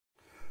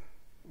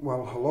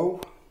Well,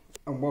 hello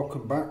and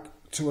welcome back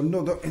to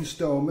another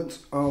instalment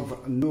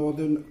of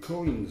Northern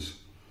Coins.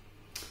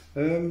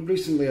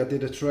 Recently I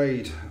did a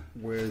trade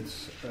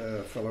with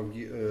a fellow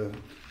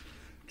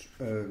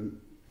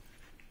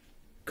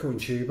coin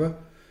tuber,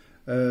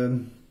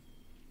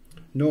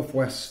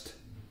 Northwest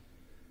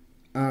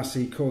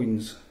RC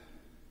Coins,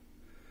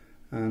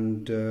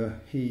 and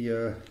he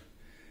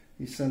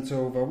sent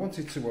over. I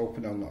wanted to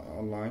open it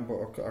online,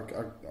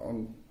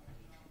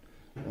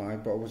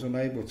 but I was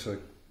unable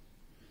to.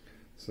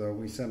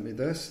 So he sent me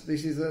this.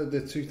 This is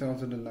the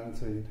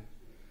 2019.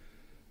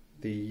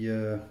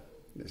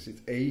 This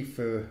is A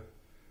for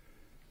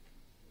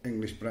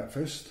English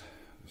breakfast.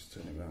 Just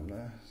turn it around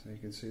there so you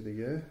can see the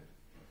year.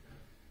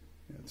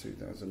 Yeah,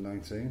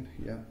 2019.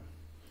 Yeah.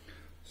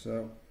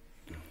 So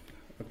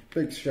a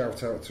big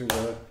shout out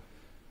to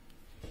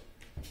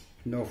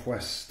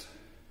Northwest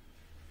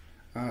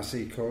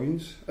RC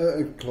Coins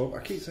Club.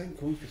 I keep saying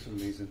coins for some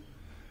reason.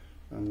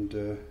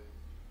 And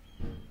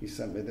he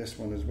sent me this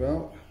one as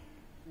well.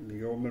 The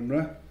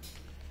Yeomanry.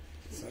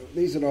 So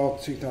these are all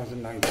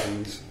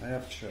 2019s. I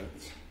have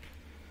checked,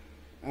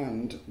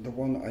 and the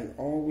one I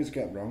always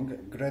get wrong,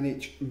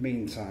 Greenwich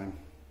Mean Time.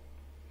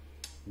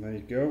 There you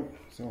go.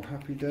 So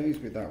happy days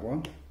with that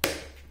one.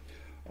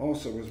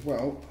 Also as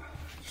well,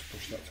 just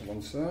push that to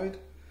one side,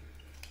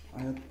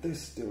 I had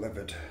this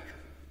delivered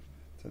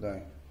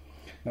today.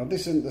 Now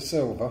this isn't the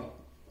silver,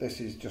 this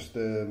is just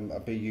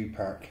a BU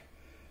pack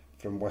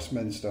from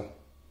Westminster,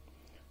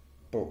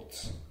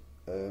 but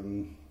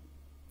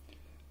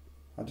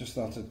I just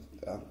thought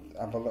I'd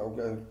have a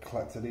little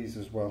collect of these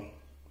as well.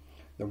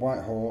 The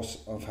White Horse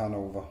of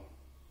Hanover.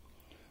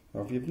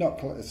 Now, if you've not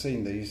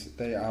seen these,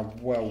 they are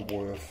well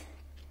worth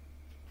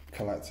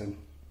collecting.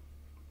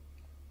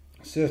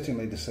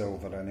 Certainly the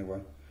silver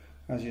anyway.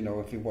 As you know,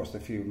 if you've watched a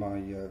few of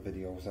my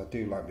videos, I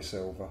do like the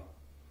silver.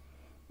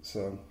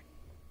 So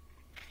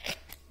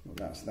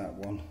that's that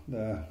one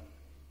there.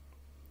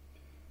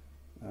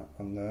 That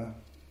one there.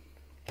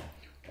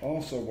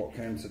 Also what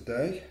came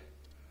today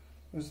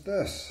was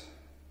this.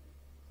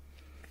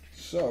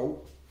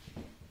 So,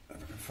 if I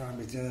can find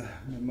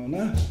my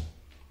money,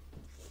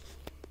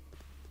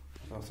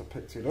 I've also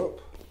picked it up.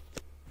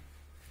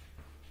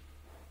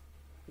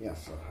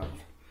 Yes, I have.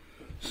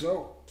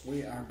 So,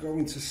 we are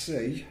going to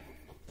see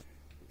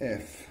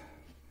if,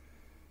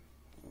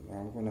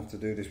 I'm going to have to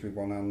do this with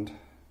one hand.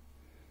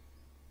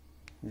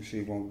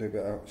 She won't do it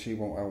out, she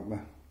won't help me.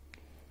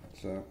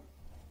 So,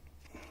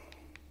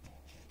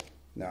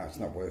 no, it's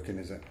not working,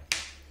 is it?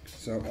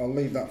 So, I'll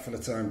leave that for the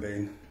time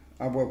being.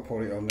 I will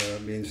put it on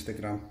my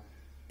Instagram.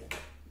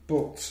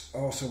 But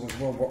also as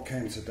well, what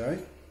came today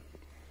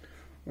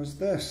was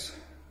this,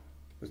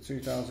 the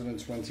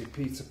 2020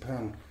 Peter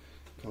Pan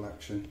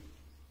collection.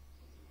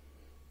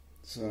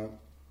 So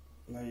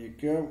there you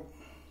go.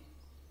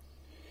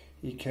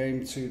 He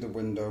came to the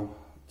window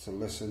to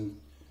listen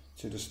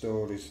to the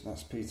stories.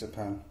 That's Peter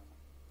Pan.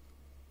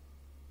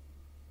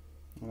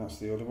 And that's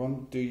the other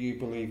one. Do you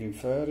believe in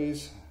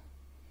fairies?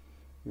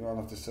 You all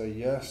have to say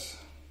yes.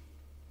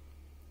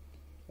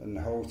 And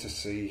how to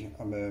see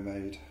a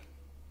mermaid.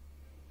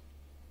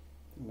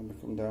 And then we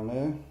come down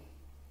here.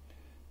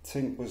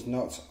 Tink was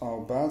not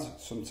all bad,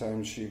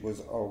 sometimes she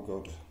was all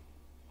good.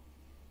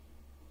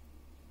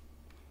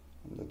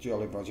 And the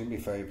Jolly Roger, my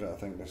favourite I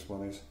think this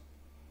one is.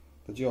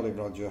 The Jolly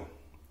Roger,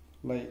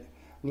 lay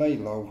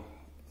low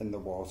in the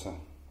water.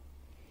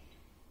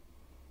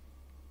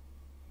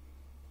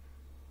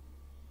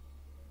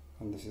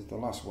 And this is the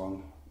last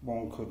one.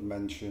 One could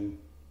mention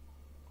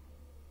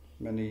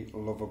many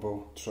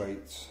lovable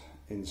traits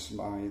in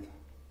Smythe,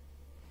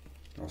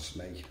 or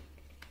Smee.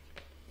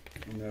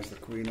 And there's the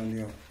Queen on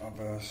the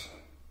obverse.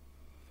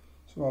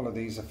 So all of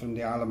these are from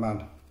the Isle of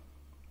Man.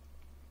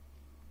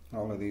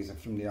 All of these are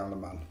from the Isle of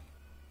Man.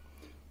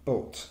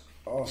 But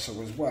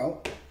also as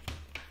well,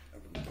 I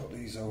can put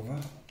these over.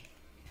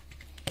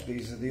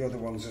 These are the other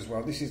ones as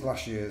well. This is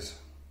last year's.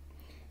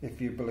 If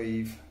you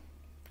believe,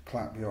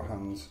 clap your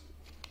hands.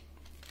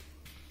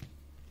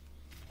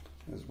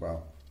 As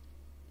well.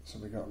 So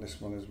we got this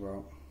one as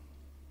well.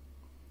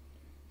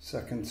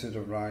 Second to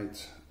the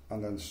right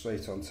and then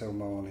straight on till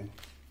morning.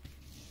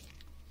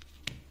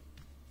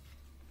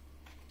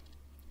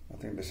 I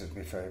think this is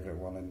my favourite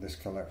one in this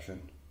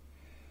collection.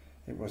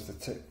 It was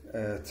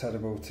the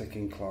terrible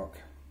ticking clock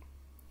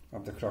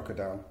of the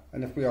crocodile.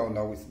 And if we all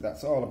know,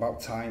 that's all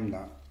about time,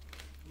 that.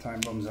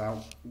 Time runs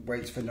out,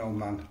 waits for no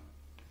man.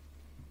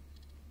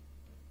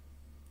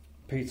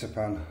 Peter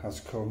Pan has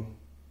come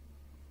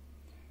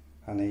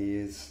and he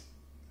is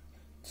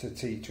to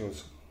teach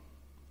us.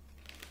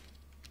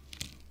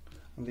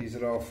 And these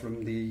are all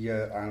from the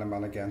Isle of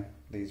Man again,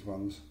 these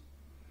ones.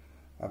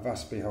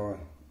 Avast Behoy.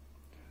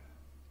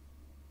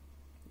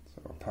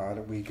 So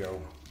apart we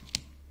go.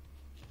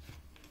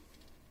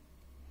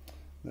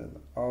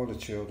 All the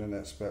children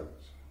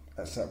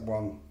except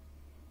one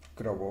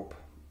grow up,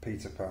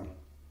 Peter Pan.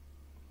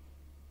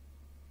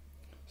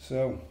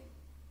 So,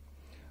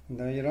 and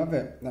there you have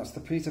it. That's the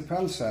Peter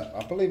Pan set.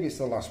 I believe it's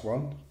the last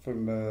one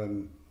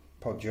from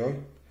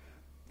Podjoy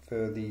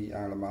for the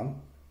Isle of Man.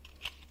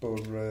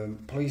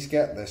 But please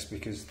get this,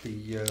 because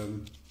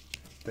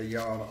they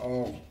are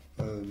all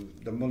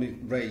the money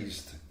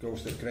raised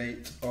goes to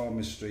Great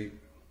Ormond Street.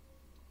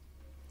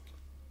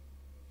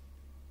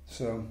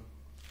 So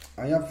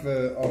I have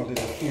ordered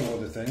a few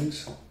other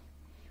things,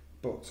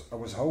 but I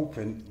was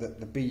hoping that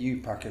the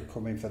BU pack had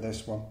come in for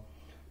this one.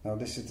 Now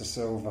this is the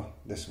silver,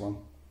 this one.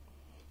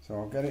 So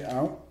I'll get it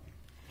out.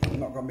 I've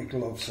not got my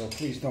gloves, so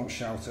please don't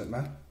shout at me.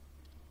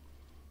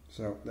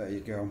 So there you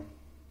go.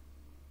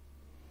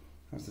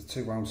 That's the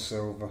 2 ounce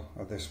silver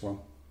of this one,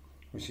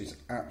 which is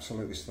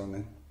absolutely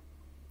stunning.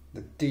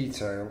 The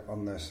detail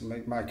on this,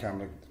 my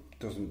camera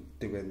doesn't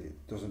do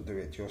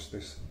it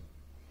justice.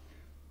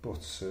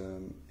 But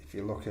if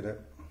you look at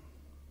it,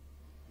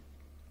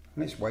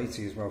 and it's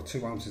weighty as well,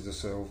 2 ounces of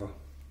silver.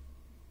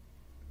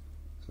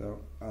 So,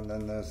 and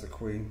then there's the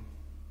Queen.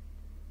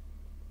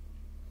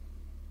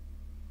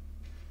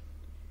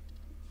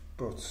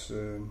 But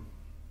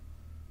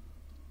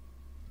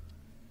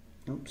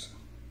oops,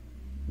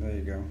 there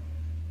you go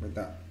with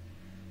that.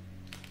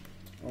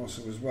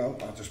 Also as well,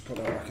 I'll just put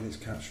that back in its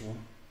capsule.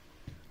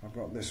 I've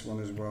got this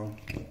one as well.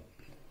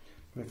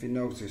 But if you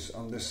notice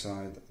on this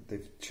side,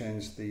 they've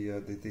changed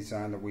the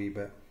design a wee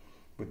bit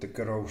with the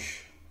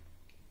garoche.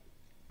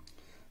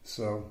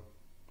 So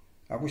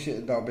I wish it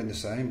had all been the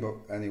same,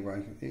 but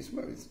anyway, it's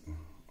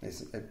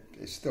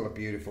still a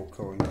beautiful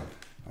coin.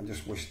 I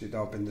just wished it had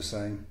all been the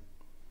same.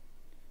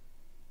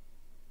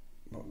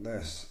 But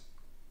this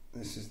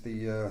is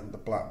the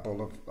Black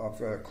Bull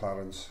of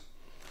Clarence.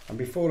 And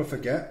before I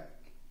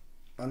forget,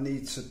 I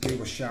need to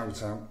do a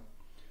shout out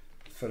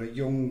for a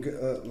young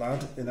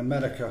lad in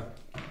America.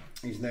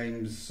 His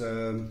name's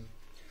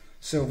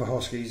Silver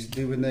Husky. He's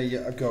doing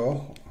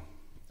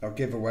a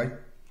giveaway,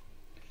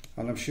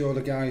 and I'm sure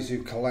the guys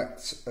who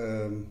collect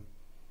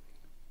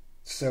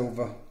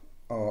silver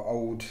or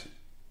old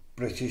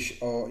British,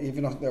 or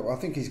even I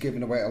think he's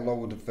giving away a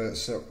load of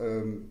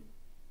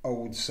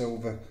old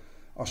silver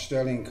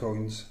Australian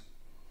coins.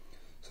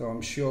 So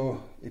I'm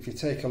sure if you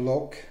take a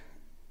look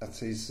at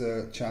his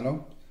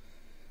channel,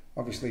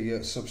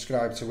 obviously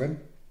subscribe to him,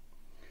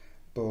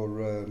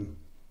 but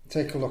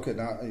take a look at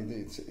that.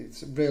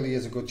 It really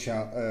is a good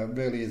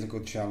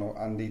channel,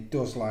 and he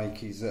does like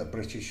his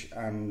British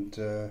and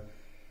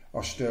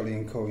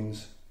Australian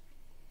coins.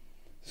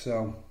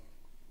 So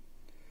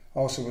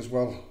also as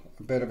well,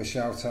 a bit of a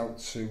shout out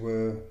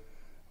to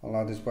a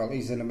lad as well.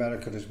 He's in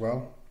America as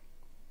well,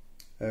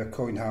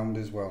 Coin Hound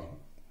as well.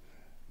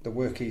 The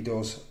work he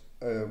does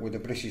with the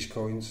British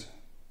coins,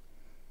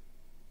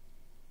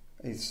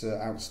 it's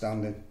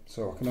outstanding.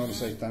 So I can only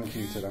say thank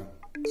you to them.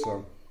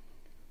 So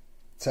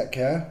take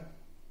care,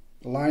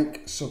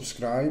 like,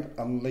 subscribe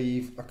and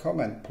leave a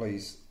comment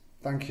please.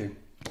 Thank you.